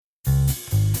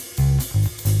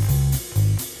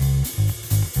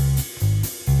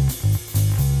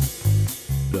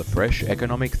Fresh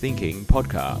Economic Thinking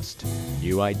podcast.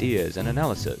 New ideas and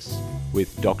analysis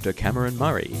with Dr. Cameron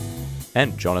Murray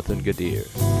and Jonathan Gadir.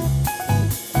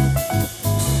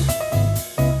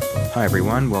 Hi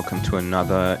everyone, welcome to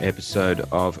another episode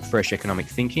of Fresh Economic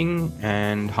Thinking.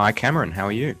 And hi Cameron, how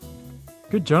are you?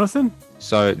 Good, Jonathan.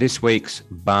 So this week's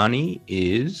Barney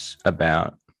is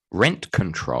about rent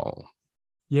control.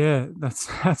 Yeah,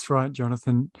 that's right,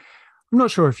 Jonathan. I'm not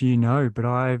sure if you know, but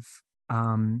I've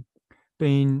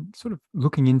been sort of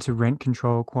looking into rent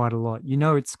control quite a lot. You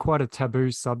know, it's quite a taboo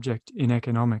subject in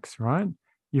economics, right?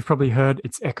 You've probably heard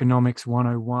it's economics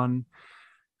 101.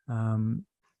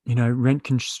 Rent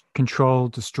control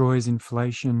destroys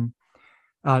inflation,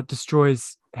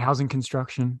 destroys housing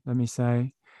construction, let me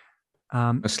say.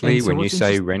 Honestly, when you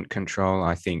say rent control,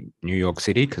 I think New York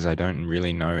City, because I don't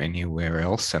really know anywhere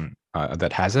else and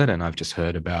that has it. And I've just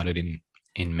heard about it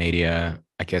in media.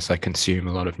 I guess I consume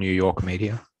a lot of New York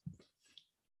media.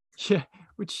 Yeah,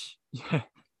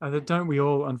 don't we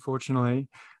all, unfortunately?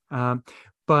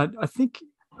 But I think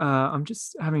I'm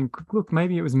just having a quick look.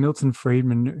 Maybe it was Milton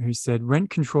Friedman who said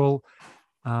rent control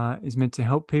is meant to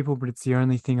help people, but it's the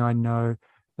only thing I know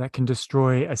that can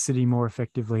destroy a city more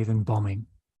effectively than bombing.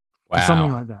 Wow. Or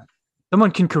something like that. Someone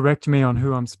can correct me on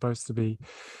who I'm supposed to be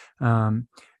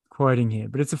quoting here,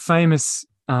 but it's a famous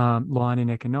line in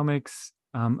economics.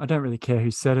 I don't really care who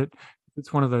said it.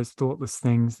 It's one of those thoughtless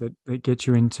things that get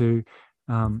you into,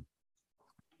 they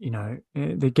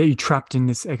get you trapped in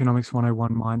this economics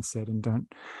 101 mindset and don't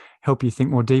help you think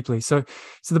more deeply. So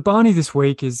the Barney this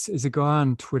week is a guy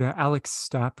on Twitter, Alex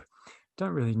Stapp.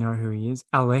 Don't really know who he is.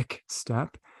 Alec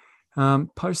Stapp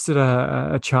posted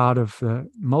a chart of the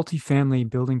multifamily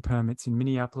building permits in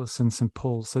Minneapolis and St.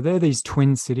 Paul. So they're these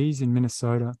twin cities in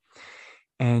Minnesota.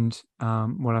 And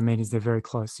what I mean is they're very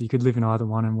close. So you could live in either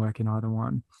one and work in either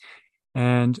one.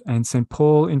 And St.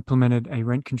 Paul implemented a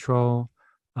rent control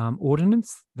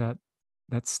ordinance that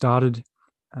started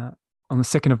on the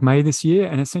 2nd of May this year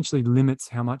and essentially limits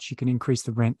how much you can increase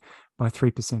the rent by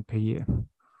 3% per year.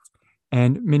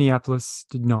 And Minneapolis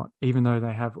did not, even though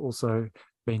they have also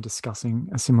been discussing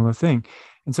a similar thing.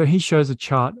 And so he shows a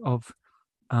chart of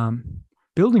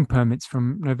building permits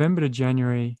from November to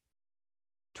January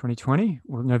 2020,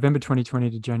 or November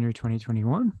 2020 to January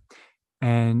 2021.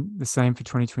 And the same for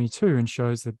 2022, and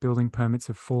shows that building permits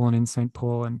have fallen in St.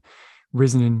 Paul and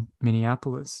risen in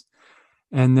Minneapolis.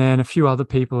 And then a few other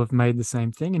people have made the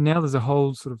same thing. And now there's a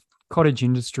whole sort of cottage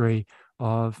industry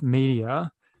of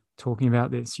media talking about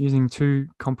this, using two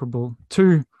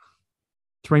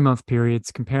 3-month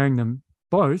periods, comparing them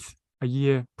both a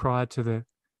year prior to the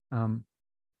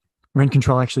rent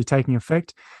control actually taking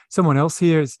effect. Someone else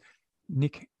here is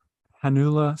Nick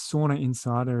Hanula, Sauna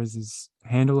Insider is his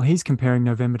handle. He's comparing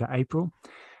November to April.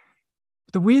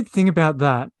 The weird thing about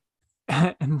that,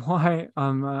 and why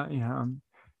I'm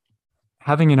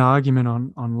having an argument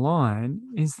online,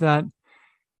 is that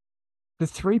the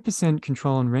 3%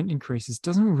 control on rent increases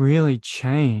doesn't really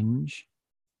change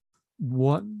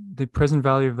what the present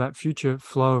value of that future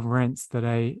flow of rents that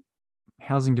a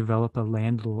housing developer,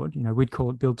 landlord, we'd call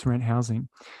it build-to-rent housing,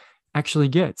 actually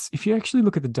gets. If you actually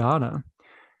look at the data,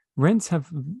 rents have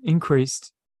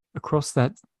increased across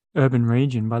that urban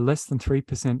region by less than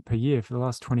 3% per year for the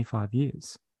last 25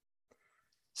 years.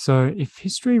 So if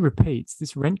history repeats,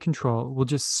 this rent control will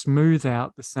just smooth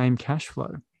out the same cash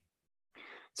flow.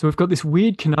 So we've got this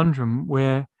weird conundrum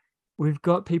where we've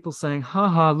got people saying,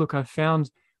 look,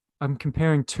 I'm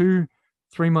comparing 2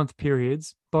 3-month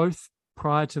periods, both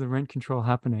prior to the rent control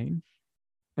happening,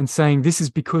 and saying this is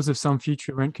because of some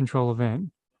future rent control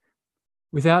event,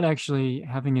 without actually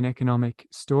having an economic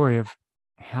story of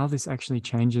how this actually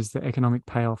changes the economic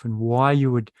payoff and why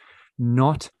you would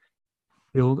not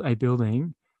build a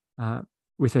building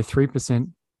with a 3%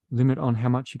 limit on how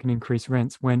much you can increase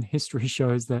rents, when history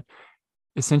shows that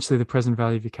essentially the present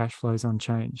value of your cash flow is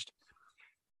unchanged.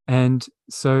 And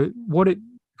so what it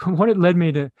led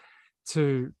me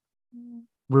to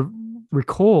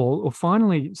recall, or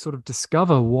finally sort of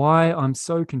discover, why I'm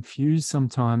so confused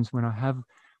sometimes when I have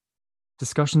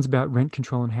discussions about rent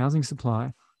control and housing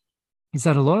supply, is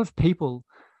that a lot of people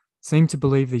seem to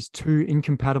believe these two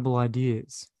incompatible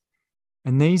ideas.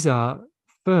 And these are,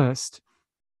 first,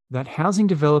 that housing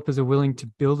developers are willing to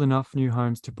build enough new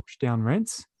homes to push down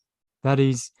rents. That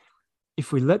is,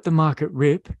 if we let the market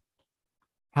rip,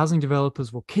 housing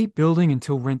developers will keep building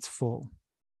until rents fall.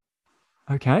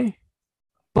 Okay.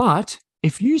 But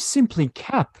if you simply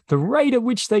cap the rate at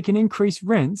which they can increase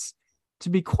rents to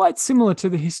be quite similar to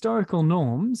the historical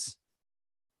norms,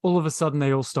 all of a sudden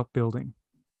they all stop building.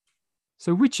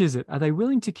 So which is it? Are they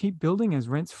willing to keep building as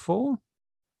rents fall?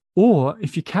 Or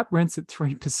if you cap rents at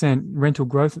 3%, rental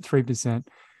growth at 3%,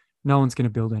 no one's going to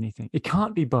build anything. It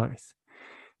can't be both.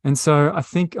 And so I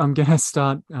think I'm going to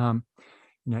start,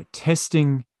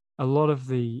 testing a lot of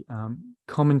the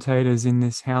commentators in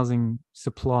this housing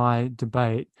supply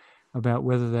debate about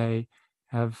whether they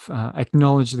have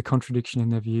acknowledged the contradiction in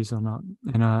their views or not.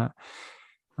 And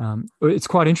it's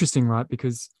quite interesting, right?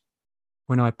 Because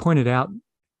when I pointed out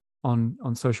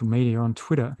on social media, on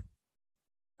Twitter,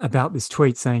 about this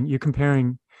tweet saying you're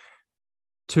comparing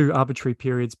two arbitrary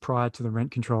periods prior to the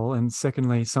rent control, and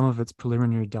secondly, some of it's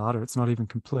preliminary data, it's not even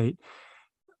complete,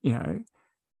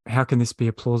 how can this be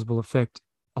a plausible effect?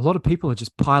 A lot of people are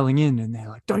just piling in, and they're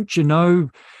like, don't you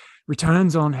know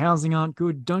returns on housing aren't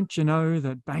good? Don't you know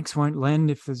that banks won't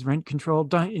lend if there's rent control?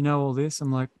 Don't you know all this?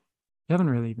 I'm like, you haven't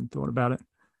really even thought about it.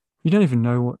 You don't even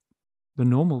know what the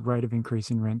normal rate of increase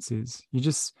in rents is.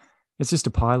 It's just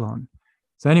a pile-on.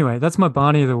 So anyway, that's my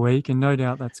Barney of the week, and no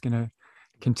doubt that's going to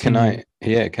continue.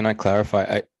 Can I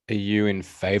clarify? Are you in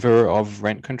favor of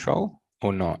rent control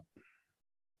or not?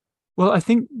 Well, I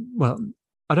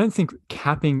don't think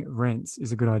capping rents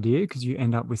is a good idea because you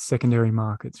end up with secondary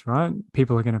markets, right?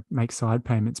 People are going to make side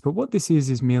payments. But what this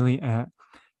is merely a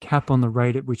cap on the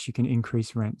rate at which you can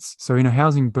increase rents. So in a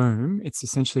housing boom, it's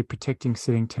essentially protecting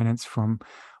sitting tenants from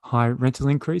high rental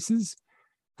increases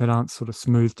that aren't sort of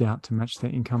smoothed out to match their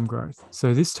income growth.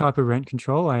 So this type of rent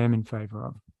control I am in favor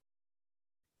of.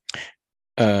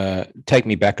 Take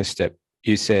me back a step.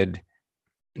 You said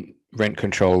rent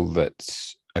control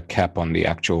that's a cap on the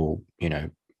actual,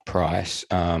 price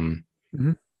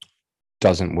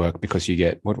doesn't work because you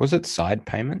get, what was it, side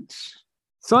payments?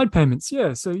 Side payments,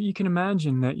 yeah. So you can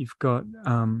imagine that you've got,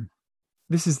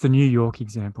 this is the New York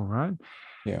example, right?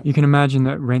 Yeah. You can imagine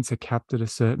that rents are capped at a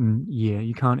certain year.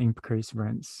 You can't increase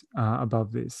rents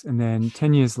above this. And then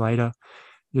 10 years later,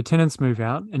 your tenants move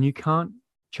out and you can't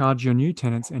charge your new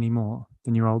tenants any more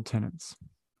than your old tenants.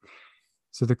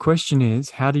 So the question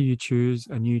is, how do you choose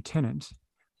a new tenant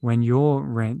when your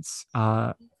rents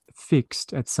are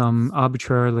fixed at some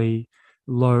arbitrarily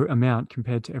low amount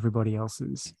compared to everybody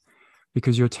else's?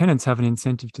 Because your tenants have an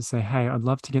incentive to say, hey, I'd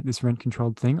love to get this rent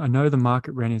controlled thing. I know the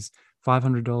market rent is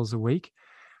 $500 a week,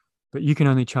 but you can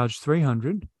only charge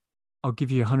 $300. I'll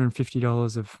give you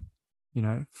 $150 of,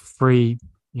 free,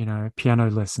 piano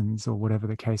lessons or whatever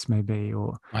the case may be.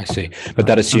 Or I see. But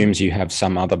that assumes you have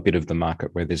some other bit of the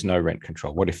market where there's no rent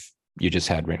control. What if you just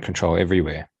had rent control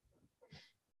everywhere?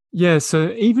 Yeah,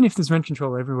 so even if there's rent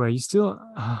control everywhere, you still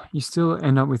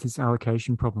end up with this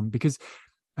allocation problem because,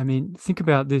 think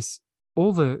about this.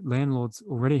 All the landlords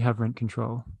already have rent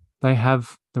control. They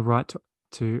have the right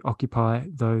to occupy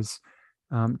those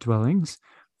dwellings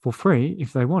for free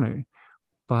if they want to.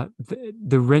 But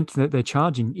the rent that they're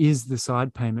charging is the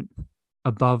side payment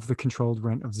above the controlled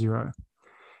rent of zero.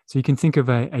 So you can think of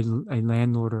a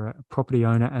landlord or a property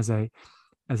owner as a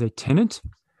tenant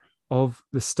of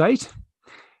the state,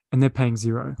 and they're paying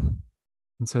zero.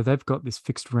 And so they've got this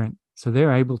fixed rent. So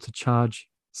they're able to charge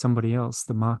somebody else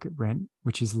the market rent,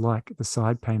 which is like the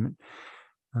side payment.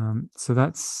 So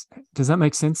does that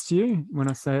make sense to you when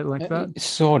I say it like that?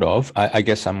 Sort of. I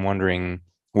guess I'm wondering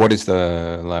what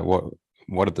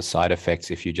are the side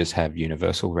effects if you just have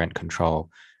universal rent control?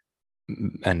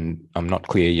 And I'm not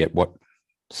clear yet what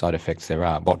side effects there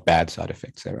are, what bad side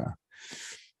effects there are.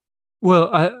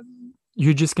 Well,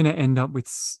 you're just going to end up with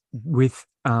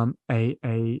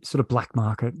a sort of black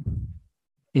market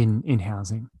in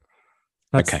housing.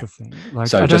 That's the thing.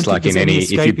 So just like in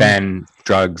if you ban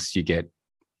drugs, you get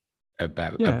a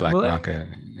black market.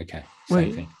 Okay,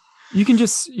 same thing. You can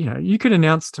just, you could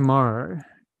announce tomorrow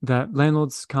that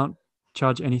landlords can't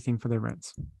charge anything for their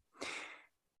rents.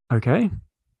 Okay,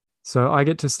 so I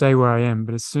get to stay where I am,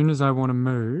 but as soon as I want to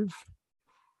move,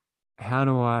 how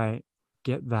do I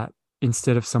get that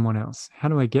instead of someone else? How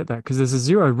do I get that? Because there's a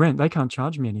zero rent. They can't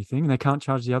charge me anything. And they can't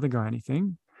charge the other guy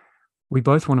anything. We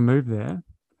both want to move there.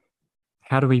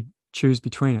 How do we choose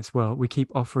between us? Well, we keep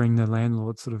offering the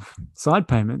landlord sort of side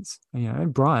payments,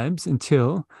 bribes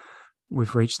until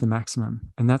we've reached the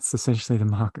maximum. And that's essentially the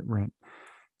market rent.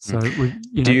 So I think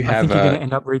you're going to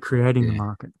end up recreating the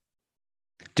market.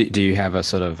 Do you have a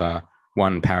sort of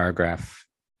one paragraph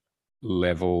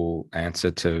level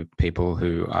answer to people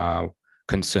who are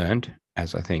concerned,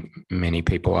 as I think many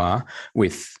people are,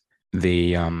 with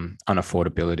the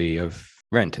unaffordability of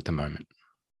rent at the moment?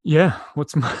 Yeah.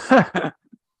 What's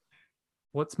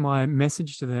my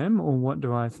message to them, or what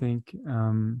do I think?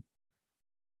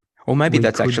 Or maybe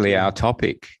that's actually our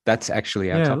topic. That's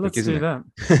actually our topic, isn't it?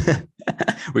 Let's do that.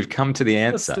 We've come to the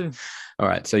answer. All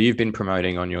right. So you've been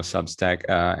promoting on your Substack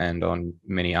and on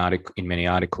many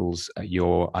articles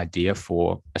your idea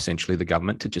for essentially the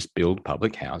government to just build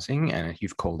public housing, and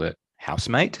you've called it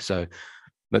Housemate. So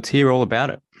let's hear all about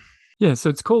it. Yeah,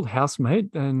 so it's called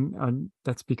Housemate, and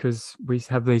that's because we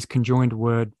have these conjoined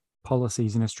word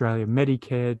policies in Australia: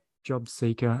 Medicare, Job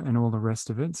Seeker, and all the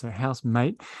rest of it. So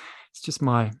Housemate, it's just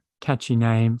my catchy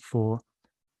name for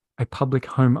a public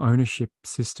home ownership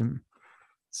system.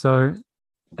 So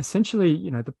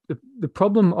essentially, the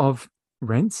problem of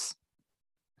rents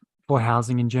for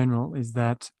housing in general is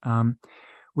that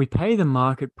we pay the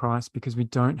market price because we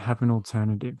don't have an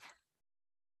alternative.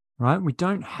 Right? We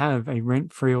don't have a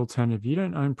rent-free alternative. You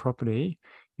don't own property.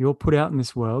 You're put out in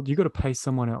this world. You've got to pay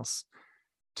someone else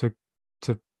to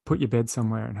put your bed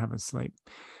somewhere and have a sleep.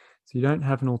 So you don't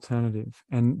have an alternative.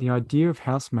 And the idea of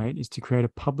Housemate is to create a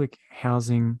public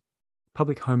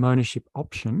home ownership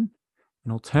option,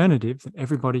 an alternative that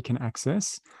everybody can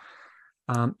access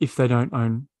if they don't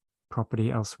own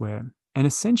property elsewhere. And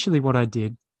essentially what I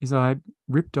did is I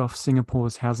ripped off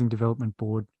Singapore's Housing Development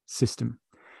Board system.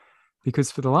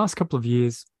 Because for the last couple of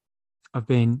years, I've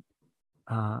been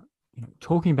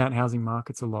talking about housing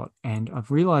markets a lot, and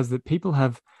I've realized that people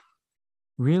have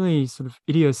really sort of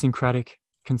idiosyncratic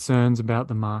concerns about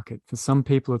the market. For some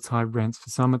people, it's high rents. For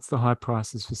some, it's the high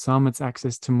prices. For some, it's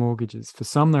access to mortgages. For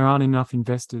some, there aren't enough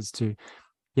investors to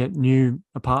get new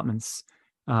apartments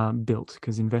built,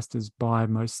 because investors buy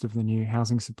most of the new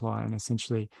housing supply, and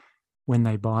essentially when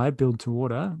they buy, build to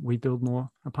order, we build more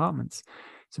apartments.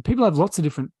 So people have lots of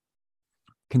different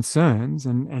concerns,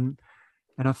 and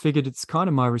I figured it's kind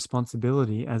of my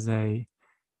responsibility as a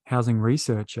housing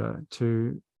researcher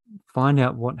to find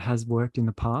out what has worked in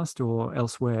the past or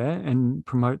elsewhere and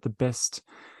promote the best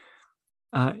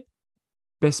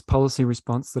policy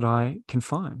response that I can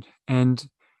find. And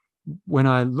when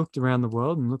I looked around the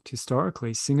world and looked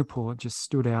historically, Singapore just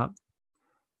stood out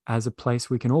as a place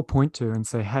we can all point to and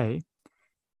say, hey,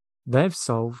 they've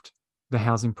solved the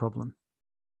housing problem.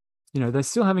 They're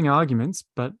still having arguments,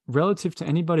 but relative to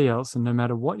anybody else, and no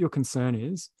matter what your concern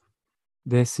is,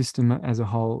 their system as a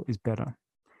whole is better.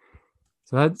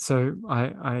 So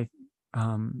I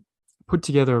put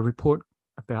together a report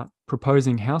about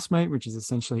proposing Housemate, which is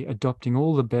essentially adopting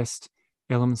all the best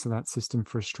elements of that system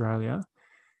for Australia.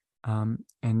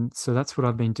 And so that's what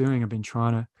I've been doing. I've been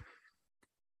trying to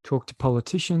talk to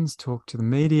politicians, talk to the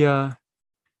media,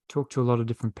 talk to a lot of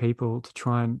different people to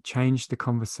try and change the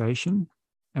conversation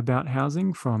about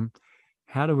housing from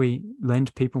how do we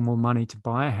lend people more money to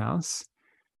buy a house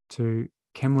to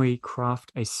can we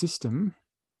craft a system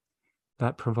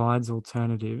that provides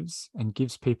alternatives and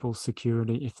gives people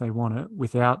security if they want it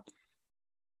without,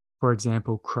 for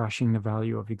example, crushing the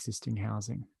value of existing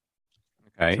housing.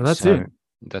 Okay, so that's it.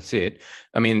 That's it.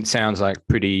 I mean, it sounds like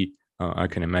pretty. I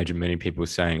can imagine many people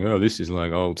saying, "Oh, this is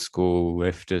like old school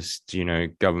leftist,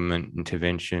 government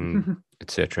intervention,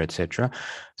 etc., etc."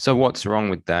 So, what's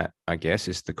wrong with that? I guess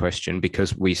is the question,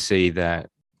 because we see that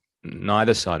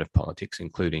neither side of politics,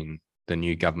 including the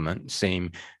new government,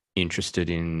 seem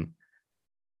interested in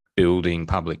building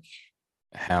public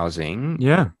housing.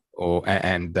 Yeah.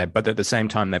 But at the same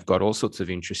time, they've got all sorts of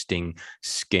interesting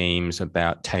schemes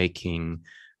about taking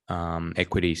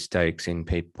equity stakes in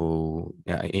people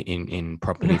in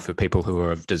property for people who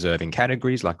are of deserving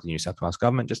categories, like the New South Wales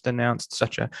government just announced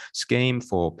such a scheme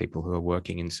for people who are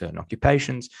working in certain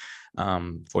occupations,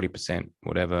 40%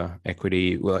 whatever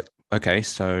equity. Well, okay,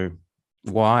 so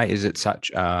why is it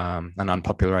such an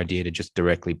unpopular idea to just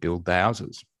directly build the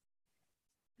houses?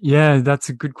 Yeah, that's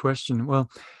a good question. Well,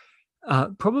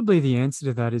 probably the answer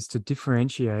to that is to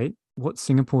differentiate what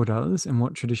Singapore does and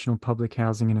what traditional public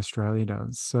housing in Australia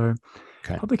does. So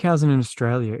public housing in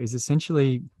Australia is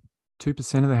essentially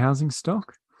 2% of the housing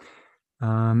stock.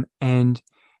 And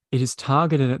it is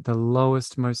targeted at the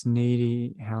lowest, most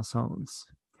needy households.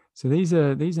 So these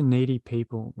are needy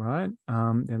people, right?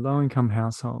 They're low-income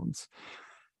households.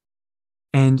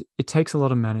 And it takes a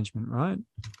lot of management, right,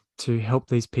 to help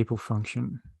these people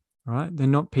function, right? They're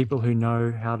not people who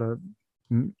know how to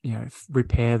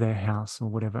repair their house or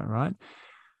whatever, right?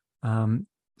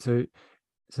 So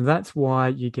that's why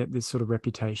you get this sort of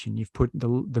reputation. You've put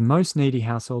the most needy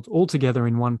households all together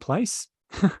in one place.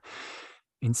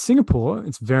 In Singapore,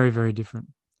 it's very, very different.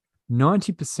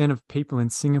 90% of people in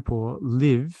Singapore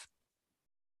live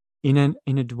in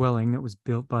a dwelling that was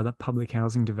built by the public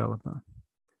housing developer.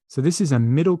 So this is a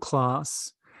middle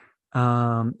class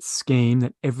scheme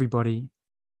that everybody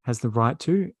has the right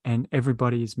to, and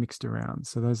everybody is mixed around.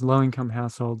 So those low-income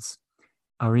households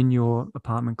are in your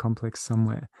apartment complex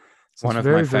somewhere. So one it's of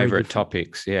very, my very favorite different.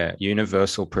 topics. Yeah.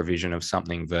 Universal provision of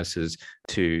something versus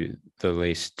to the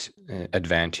least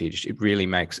advantaged. It really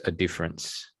makes a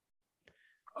difference.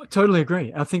 I totally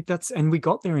agree. I think and we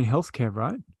got there in healthcare,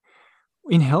 right?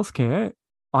 In healthcare,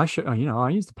 I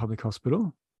use the public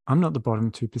hospital. I'm not the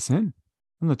bottom 2%.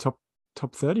 I'm the top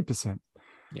 30%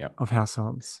 of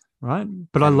households, right?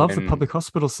 But I love the public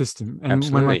hospital system. And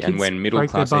when my absolutely. And kids when middle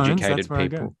break their class bones, that's educated where I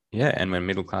go. people, and when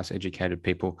middle class educated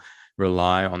people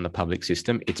rely on the public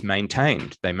system, it's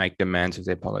maintained. They make demands of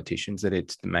their politicians that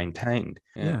it's maintained.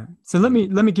 Yeah. So let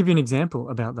me give you an example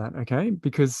about that, okay?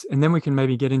 And then we can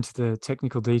maybe get into the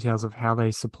technical details of how they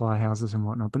supply houses and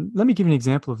whatnot. But let me give you an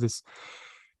example of this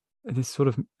sort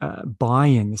of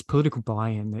buy-in, this political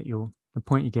buy-in the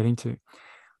point you're getting to.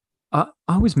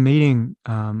 I was meeting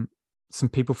some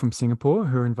people from Singapore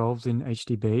who are involved in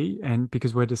HDB, and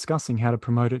because we're discussing how to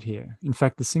promote it here. In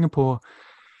fact, the Singapore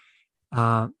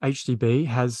HDB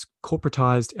has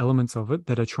corporatized elements of it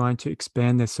that are trying to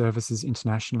expand their services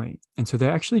internationally. And so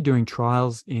they're actually doing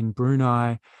trials in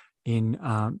Brunei, in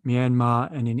Myanmar,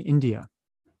 and in India,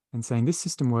 and saying this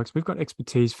system works. We've got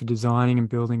expertise for designing and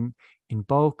building in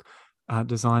bulk,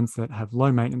 designs that have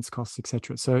low maintenance costs,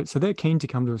 etc. So they're keen to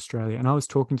come to Australia. And I was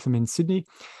talking to them in Sydney,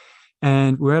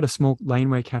 and we're at a small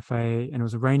laneway cafe, and it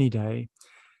was a rainy day,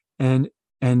 and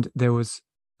there was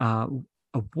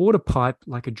a water pipe,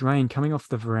 like a drain, coming off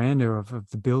the veranda of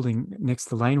the building next to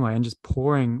the laneway and just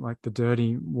pouring like the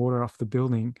dirty water off the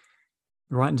building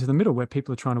right into the middle where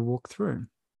people are trying to walk through.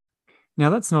 Now,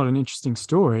 that's not an interesting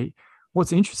story.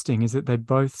 What's interesting is that they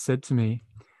both said to me,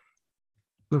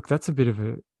 look, that's a bit of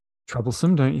a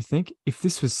troublesome, don't you think? If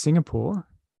this was Singapore,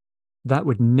 that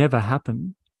would never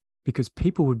happen, because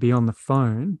people would be on the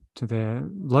phone to their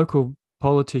local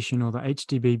politician or the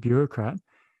HDB bureaucrat,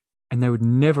 and they would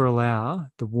never allow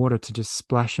the water to just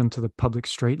splash onto the public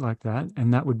street like that,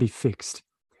 and that would be fixed.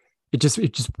 It just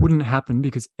wouldn't happen,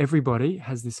 because everybody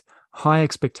has this high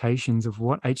expectations of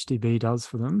what HDB does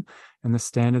for them and the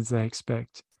standards they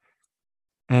expect.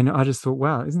 And I just thought,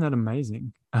 wow, isn't that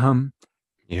amazing?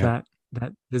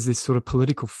 That there's this sort of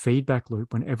political feedback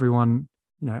loop when everyone,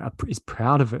 is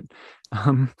proud of it,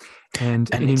 and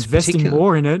investing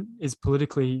more in it is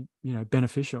politically,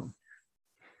 beneficial.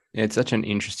 Yeah, it's such an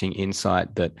interesting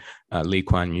insight that Lee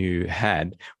Kuan Yew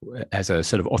had as a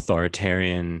sort of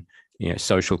authoritarian,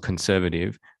 social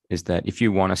conservative, is that if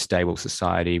you want a stable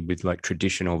society with like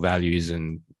traditional values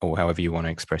or however you want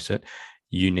to express it,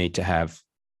 you need to have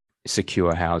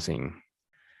secure housing.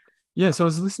 Yeah, so I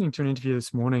was listening to an interview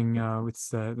this morning with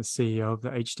the CEO of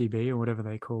the HDB, or whatever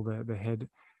they call the head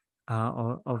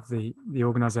of the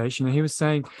organization, and he was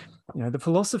saying, the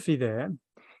philosophy there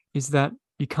is that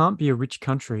you can't be a rich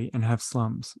country and have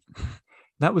slums.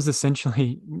 That was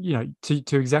essentially,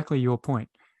 to exactly your point.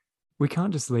 We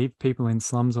can't just leave people in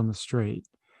slums on the street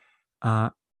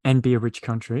and be a rich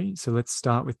country. So let's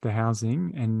start with the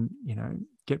housing and,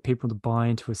 get people to buy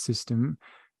into a system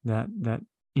that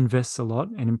invests a lot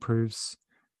and improves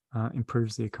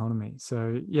the economy.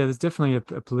 So yeah, there's definitely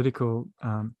a political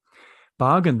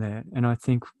bargain there. And I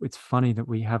think it's funny that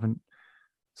we haven't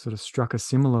sort of struck a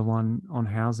similar one on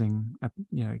housing.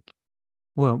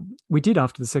 Well, we did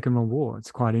after the Second World War.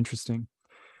 It's quite interesting.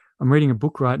 I'm reading a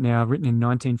book right now written in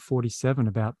 1947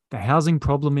 about the housing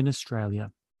problem in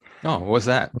Australia. Oh, what was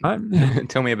that? Right?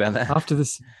 Tell me about that. After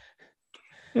this.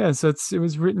 Yeah, so it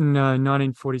was written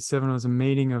 1947. It was a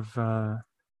meeting of,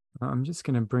 I'm just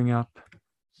going to bring up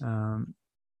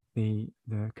the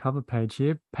cover page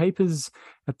here. Papers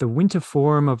at the Winter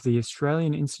Forum of the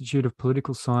Australian Institute of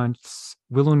Political Science,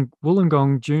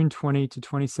 Wollongong, June 20 to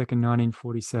 22nd,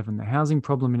 1947. The housing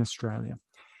problem in Australia.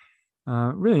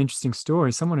 Really interesting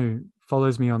story. Someone who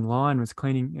follows me online was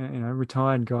cleaning, a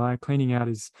retired guy cleaning out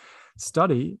his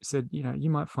study, said, you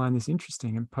might find this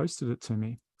interesting, and posted it to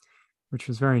me, which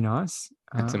was very nice.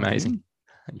 That's amazing.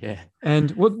 Yeah.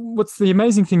 And what's the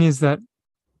amazing thing is that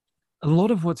a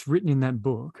lot of what's written in that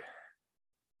book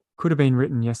could have been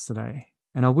written yesterday.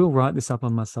 And I will write this up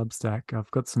on my Substack.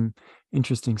 I've got some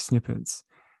interesting snippets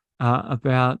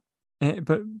about,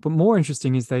 but more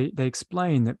interesting is they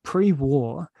explain that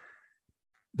pre-war,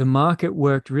 the market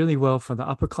worked really well for the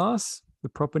upper class, the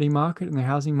property market and the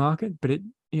housing market. But it,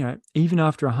 even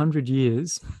after 100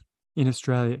 years in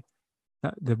Australia,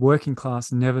 the working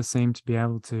class never seemed to be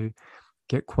able to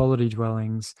get quality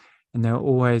dwellings, and there were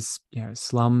always,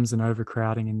 slums and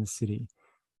overcrowding in the city.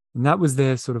 And that was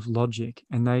their sort of logic.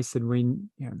 And they said,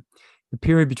 the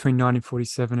period between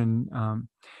 1947 and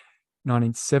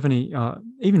 1970,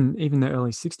 even the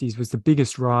early 60s, was the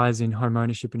biggest rise in home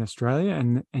ownership in Australia.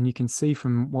 And you can see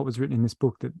from what was written in this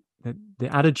book that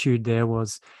the attitude there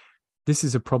was, this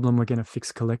is a problem we're going to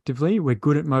fix collectively. We're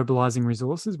good at mobilizing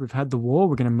resources. We've had the war.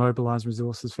 We're going to mobilize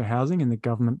resources for housing, and the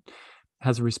government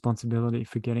has a responsibility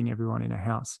for getting everyone in a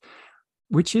house,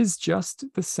 which is just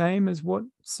the same as what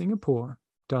Singapore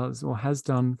does or has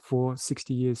done for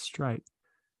 60 years straight.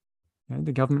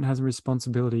 The government has a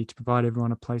responsibility to provide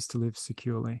everyone a place to live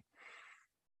securely.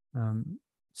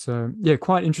 So yeah,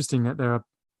 quite interesting that there are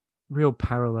real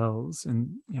parallels,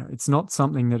 and it's not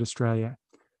something that Australia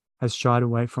has shied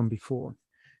away from before.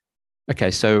 Okay,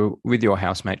 so with your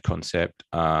housemate concept,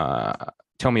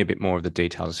 tell me a bit more of the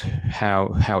details.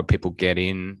 How would people get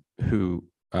in? Who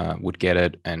would get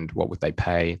it, and what would they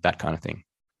pay? That kind of thing.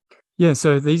 Yeah,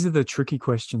 so these are the tricky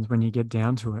questions when you get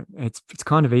down to it. It's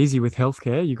kind of easy with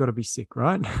healthcare. You've got to be sick,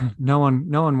 right? No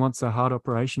one wants a heart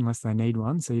operation unless they need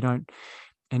one, so you don't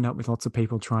end up with lots of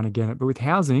people trying to get it. But with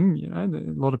housing, a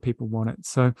lot of people want it.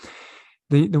 So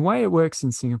the way it works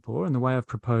in Singapore, and the way I've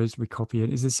proposed we copy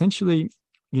it, is essentially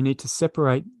you need to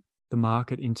separate the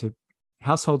market into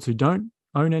households who don't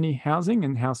own any housing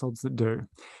and households that do.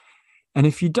 And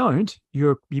if you don't,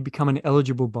 you become an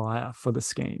eligible buyer for the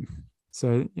scheme.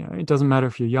 So it doesn't matter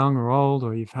if you're young or old,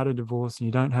 or you've had a divorce and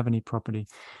you don't have any property,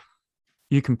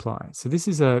 you comply. So this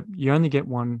is you only get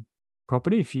one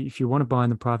property. If you want to buy in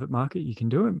the private market, you can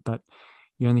do it, but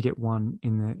you only get one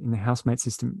in the housemate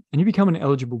system, and you become an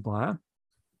eligible buyer.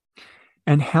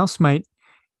 And housemate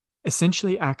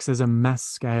essentially acts as a mass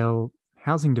scale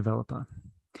housing developer.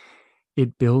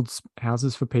 It builds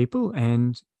houses for people,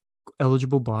 and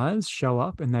eligible buyers show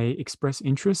up and they express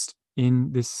interest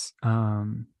in this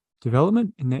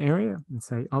development in the area and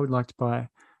say, I would like to buy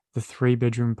the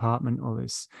 3-bedroom apartment or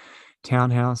this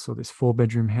townhouse or this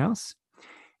 4-bedroom house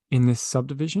in this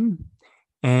subdivision.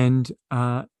 And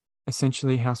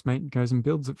essentially housemate goes and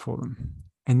builds it for them.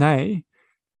 And they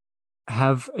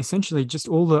have essentially just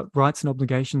all the rights and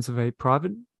obligations of a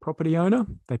private property owner.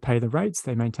 They pay the rates,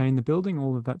 they maintain the building,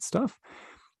 all of that stuff.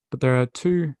 But there are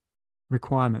 2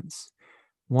 requirements.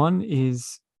 One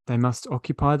is they must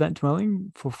occupy that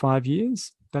dwelling for 5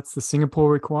 years. That's the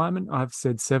Singapore requirement. I've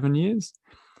said 7 years.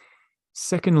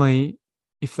 Secondly,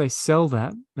 if they sell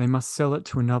that, they must sell it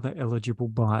to another eligible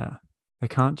buyer. They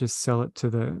can't just sell it to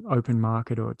the open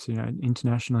market or to an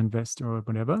international investor or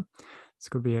whatever. It's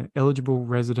got to be an eligible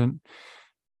resident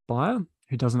buyer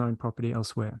who doesn't own property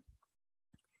elsewhere.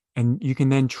 And you can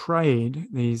then trade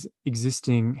these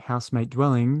existing housemate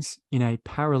dwellings in a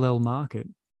parallel market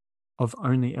of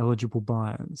only eligible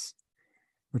buyers,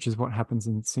 which is what happens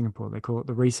in Singapore. They call it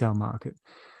the resale market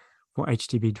for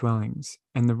HDB dwellings.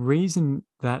 And the reason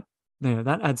that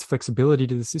that adds flexibility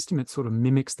to the system, it sort of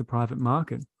mimics the private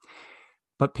market.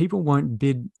 But people won't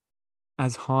bid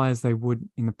as high as they would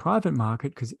in the private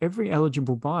market, because every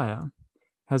eligible buyer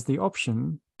has the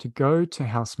option to go to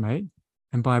housemate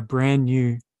and buy a brand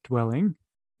new dwelling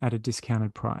at a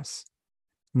discounted price.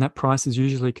 And that price is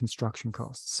usually construction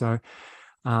costs. So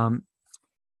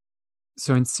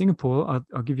in Singapore,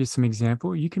 I'll give you some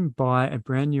example. You can buy a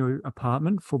brand new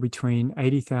apartment for between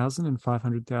 $80,000 and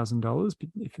 $500,000.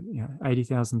 If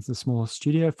 $80,000 is the smallest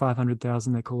studio,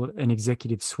 $500,000 they call it an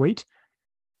executive suite.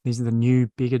 These are the new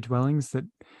bigger dwellings that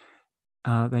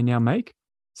they now make.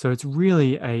 So it's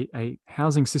really a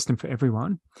housing system for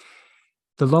everyone.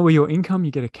 The lower your income,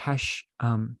 you get a cash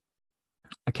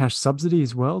subsidy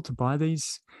as well to buy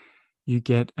these. You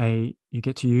get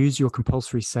to use your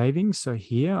compulsory savings. So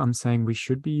here I'm saying we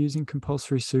should be using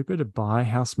compulsory super to buy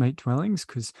housemate dwellings,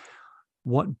 because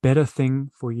what better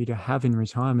thing for you to have in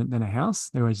retirement than a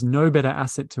house? There is no better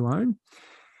asset to own.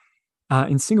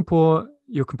 In Singapore,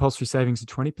 your compulsory savings are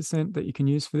 20% that you can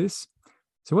use for this.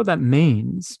 So what that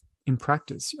means in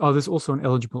practice, there's also an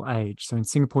eligible age. So in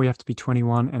Singapore, you have to be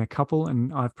 21 and a couple,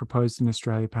 and I've proposed in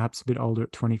Australia perhaps a bit older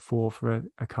at 24 for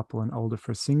a couple and older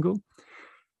for a single.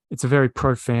 It's a very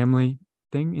pro-family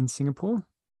thing in Singapore.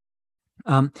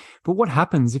 But what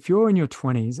happens if you're in your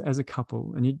 20s as a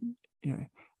couple, and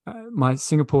my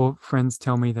Singapore friends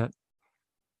tell me that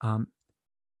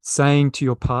saying to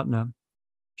your partner,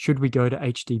 should we go to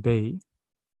HDB,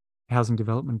 Housing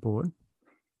Development Board,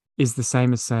 is the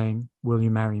same as saying, will you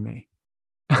marry me?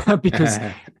 Because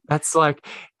that's like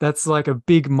a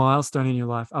big milestone in your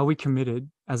life. Are we committed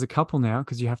as a couple now?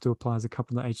 Because you have to apply as a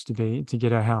couple to HDB to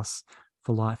get a house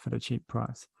for life at a cheap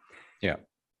price. Yeah.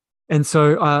 And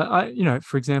so,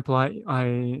 for example,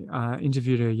 I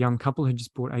interviewed a young couple who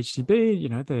just bought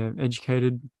HDB. They're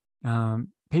educated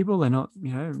people. They're not,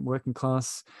 working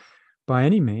class by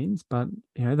any means, but,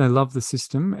 they love the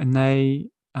system, and they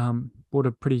bought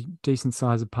a pretty decent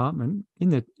size apartment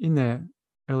in their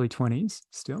early 20s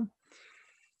still.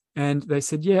 And they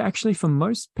said, yeah, actually for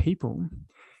most people,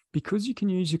 because you can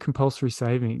use your compulsory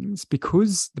savings,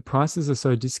 because the prices are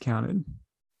so discounted,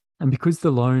 and because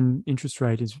the loan interest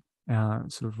rate is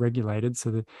sort of regulated,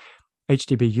 so the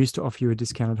HDB used to offer you a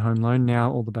discounted home loan.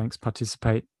 Now all the banks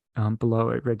participate below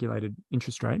a regulated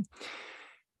interest rate.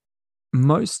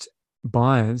 Most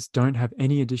buyers don't have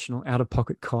any additional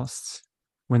out-of-pocket costs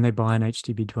when they buy an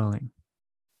HDB dwelling,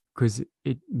 because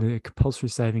the compulsory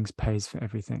savings pays for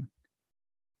everything.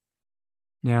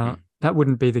 Now, that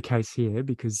wouldn't be the case here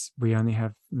because we only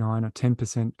have 9 or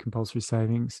 10% compulsory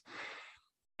savings,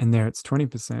 and there it's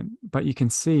 20%. But you can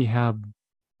see how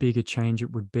big a change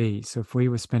it would be. So if we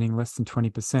were spending less than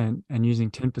 20% and using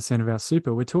 10% of our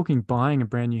super, we're talking buying a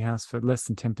brand new house for less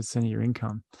than 10% of your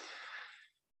income,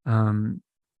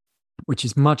 which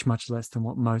is much, much less than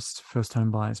what most first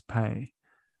home buyers pay.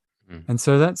 And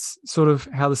so that's sort of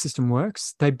how the system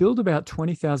works. They build about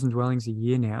 20,000 dwellings a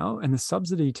year now, and the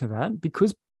subsidy to that,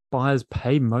 because buyers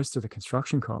pay most of the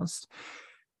construction cost,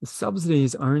 the subsidy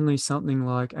is only something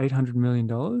like $800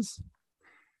 million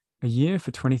a year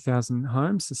for 20,000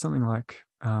 homes. So something like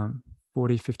 $40,000,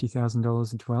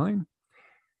 $50,000 a dwelling.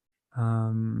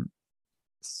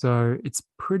 So it's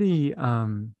pretty,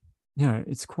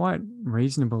 it's quite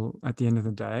reasonable at the end of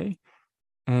the day.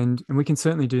 And we can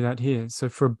certainly do that here. So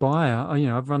for a buyer,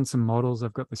 I've run some models.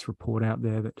 I've got this report out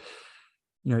there that,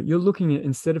 you're looking at,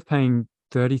 instead of paying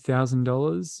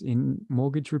 $30,000 in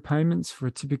mortgage repayments for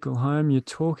a typical home, you're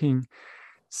talking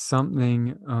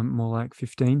something more like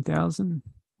 $15,000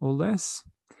 or less.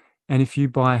 And if you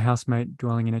buy a housemate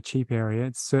dwelling in a cheap area,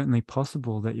 it's certainly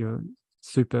possible that your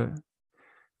super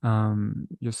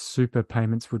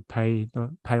payments would pay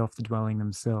off the dwelling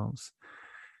themselves.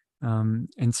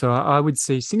 And so I would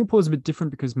see Singapore's a bit different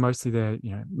because mostly they're,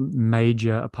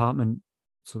 major apartment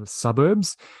sort of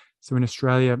suburbs. So in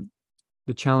Australia,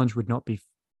 the challenge would not be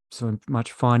so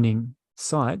much finding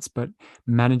sites, but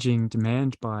managing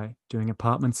demand by doing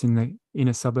apartments in the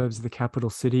inner suburbs of the capital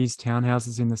cities,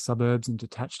 townhouses in the suburbs, and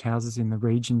detached houses in the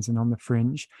regions and on the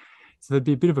fringe. So there'd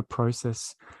be a bit of a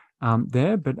process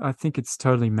there, but I think it's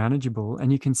totally manageable.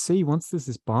 And you can see once there's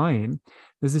this buy-in,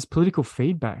 there's this political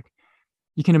feedback.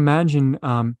 You can imagine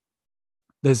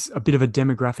there's a bit of a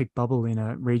demographic bubble in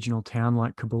a regional town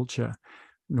like Caboolture,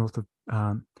 north of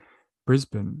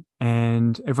Brisbane,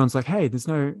 and everyone's like, hey, there's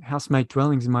no housemate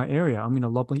dwellings in my area. I'm going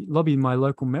to lobby my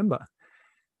local member,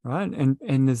 right?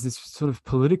 And there's this sort of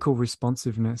political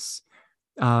responsiveness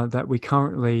that we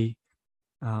currently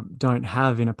don't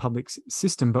have in a public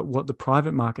system, but what the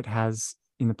private market has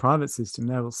in the private system,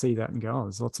 they will see that and go, oh,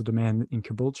 there's lots of demand in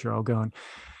Caboolture. I'll go and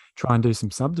try and do some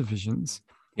subdivisions.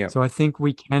 Yeah. So I think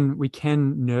we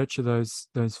can nurture those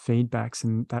feedbacks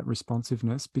and that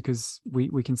responsiveness because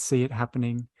we can see it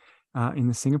happening in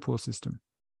the Singapore system.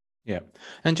 Yeah.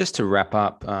 And just to wrap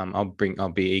up, I'll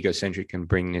be egocentric and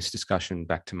bring this discussion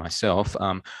back to myself.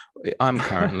 I'm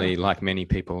currently, like many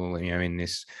people, in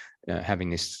this,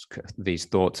 having these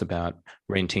thoughts about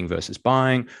renting versus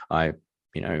buying.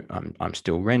 I'm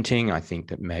still renting. I think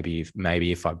that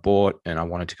maybe if I bought and I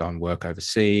wanted to go and work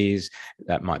overseas,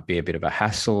 that might be a bit of a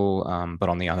hassle. But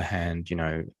on the other hand,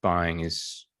 buying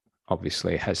is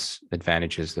obviously has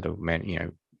advantages that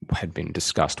had been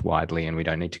discussed widely, and we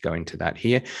don't need to go into that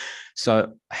here.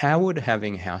 So how would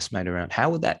having housemate around, how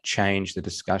would that change the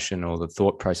discussion or the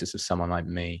thought process of someone like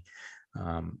me,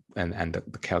 and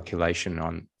the calculation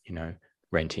on,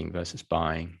 renting versus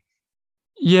buying?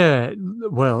 Yeah,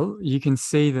 well, you can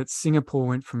see that Singapore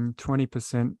went from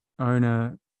 20%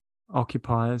 owner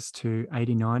occupiers to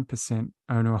 89%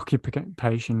 owner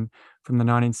occupation from the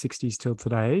 1960s till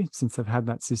today, since they've had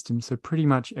that system. So pretty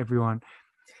much everyone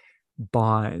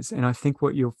buys. And I think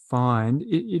what you'll find,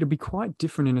 it'll be quite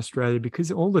different in Australia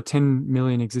because all the 10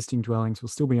 million existing dwellings will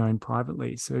still be owned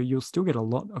privately. So you'll still get a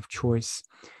lot of choice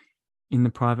in the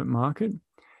private market.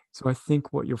 So I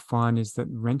think what you'll find is that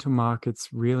rental markets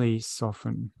really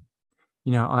soften.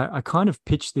 I kind of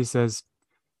pitch this as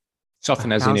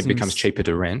soften as in it becomes cheaper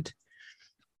to rent.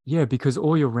 Yeah, because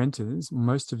all your renters,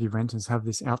 most of your renters, have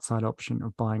this outside option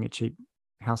of buying a cheap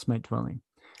housemate dwelling.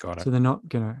 Got it. So they're not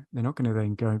gonna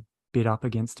then go bid up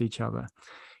against each other.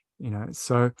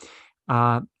 So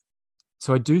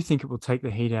I do think it will take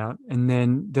the heat out, and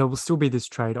then there will still be this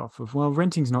trade-off of, well,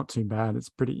 renting's not too bad. It's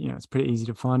pretty easy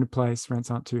to find a place.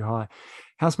 Rents aren't too high.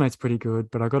 Housemate's pretty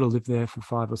good, but I got to live there for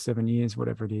 5 or 7 years,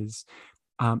 whatever it is.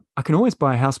 I can always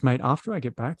buy a housemate after I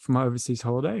get back from my overseas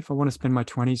holiday. If I want to spend my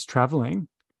 20s traveling,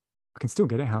 I can still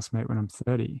get a housemate when I'm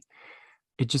 30.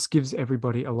 It just gives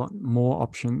everybody a lot more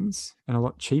options and a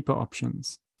lot cheaper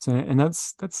options. So, and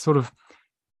that's sort of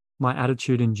my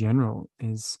attitude in general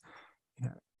is,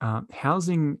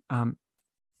 housing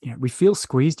we feel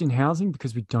squeezed in housing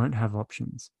because we don't have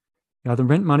options. You either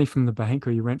rent money from the bank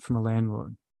or you rent from a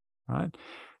landlord, right?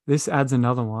 This adds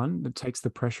another one that takes the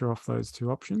pressure off those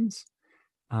two options.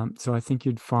 So I think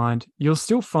you'll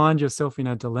still find yourself in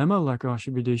a dilemma, like, oh,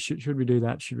 should we do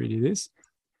that? Should we do this?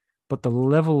 But the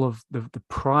level of the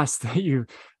price that you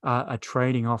are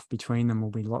trading off between them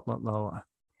will be a lot lower.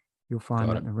 You'll find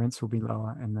that the rents will be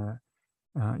lower and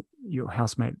your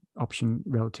housemate option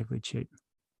relatively cheap.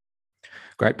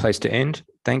 Great place to end.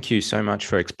 Thank you so much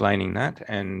for explaining that,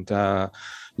 and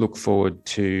look forward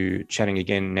to chatting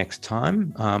again next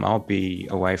time. I'll be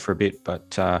away for a bit,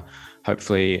 but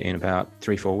hopefully in about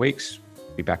 3-4 weeks,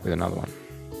 be back with another one.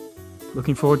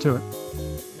 Looking forward to it.